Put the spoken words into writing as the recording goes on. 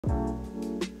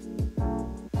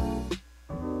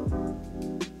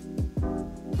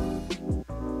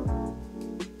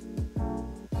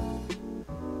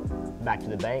back to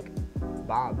the bank,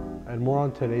 Bob. And more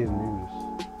on today's news.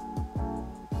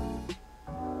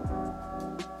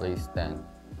 Please stand.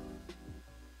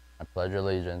 I pledge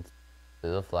allegiance to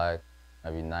the flag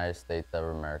of the United States of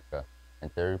America and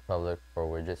to the republic for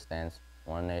which it stands,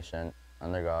 one nation,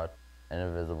 under God,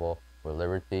 indivisible, with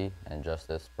liberty and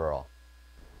justice for all.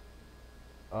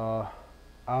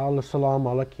 Al-Salam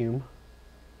alaikum.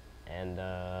 And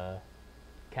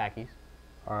khakis.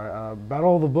 Alright,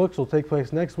 Battle of the Books will take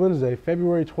place next Wednesday,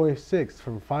 February 26th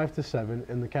from 5 to 7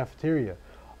 in the cafeteria.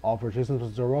 All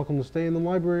participants are welcome to stay in the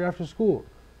library after school.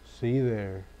 See you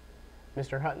there.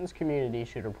 Mr. Hutton's community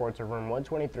should report to room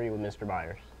 123 with Mr.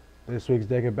 Byers. This week's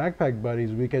Deck of Backpack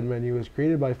Buddies weekend menu was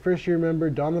created by first-year member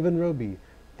Donovan Roby.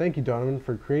 Thank you, Donovan,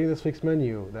 for creating this week's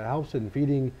menu that helps in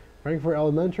feeding Frankfort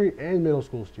Elementary and middle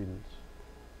school students.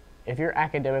 If you're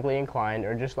academically inclined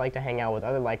or just like to hang out with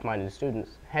other like-minded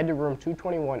students, head to room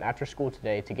 221 after school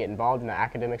today to get involved in the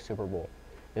academic Super Bowl.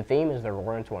 The theme is the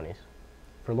Roaring Twenties.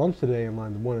 For lunch today in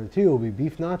lines 1 and 2 will be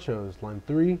beef nachos, line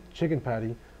 3, chicken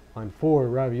patty, line 4,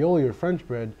 ravioli or French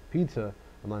bread, pizza,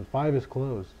 and line 5 is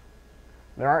closed.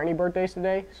 There aren't any birthdays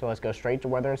today, so let's go straight to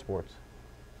weather and sports.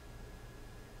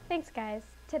 Thanks, guys.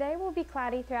 Today will be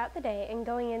cloudy throughout the day and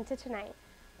going into tonight.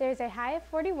 There's a high of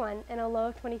 41 and a low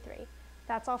of 23.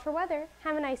 That's all for weather.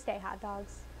 Have a nice day, hot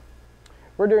dogs.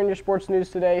 We're doing your sports news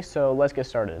today, so let's get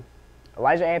started.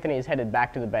 Elijah Anthony is headed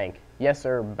back to the bank. Yes,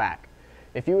 sir, back.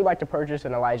 If you would like to purchase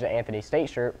an Elijah Anthony State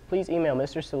shirt, please email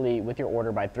Mr. Salee with your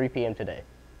order by 3 p.m. today.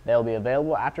 They'll be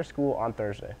available after school on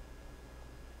Thursday.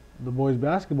 The boys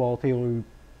basketball team will be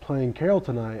playing Carroll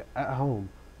tonight at home.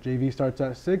 JV starts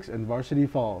at 6 and varsity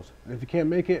falls. And if you can't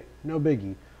make it, no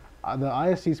biggie. The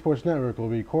ISC Sports Network will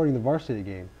be recording the varsity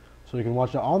game, so you can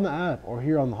watch it on the app or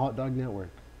here on the Hot Dog Network.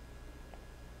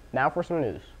 Now for some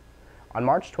news. On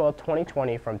March 12,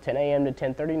 2020, from 10 a.m. to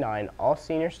 10:39, all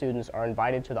senior students are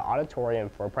invited to the auditorium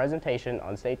for a presentation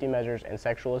on safety measures and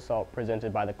sexual assault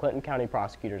presented by the Clinton County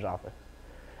Prosecutor's Office.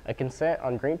 A consent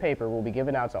on green paper will be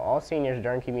given out to all seniors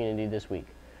during community this week.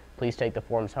 Please take the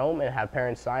forms home and have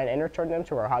parents sign and return them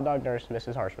to our hot dog nurse,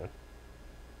 Mrs. Harshman.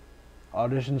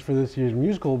 Auditions for this year's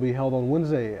musical will be held on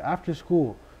Wednesday after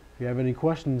school. If you have any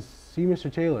questions, see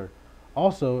Mr. Taylor.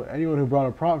 Also, anyone who brought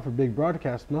a prop for Big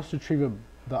Broadcast must retrieve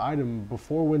the item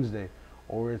before Wednesday,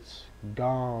 or it's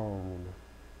gone.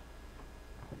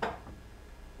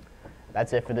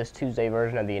 That's it for this Tuesday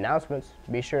version of the announcements.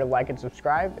 Be sure to like and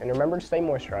subscribe, and remember to stay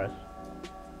moisturized.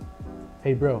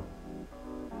 Hey bro,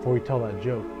 before we tell that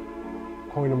joke,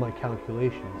 according to my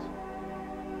calculations,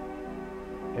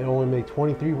 it only made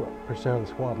 23% of the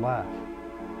squad laugh.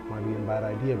 Might be a bad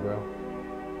idea, bro.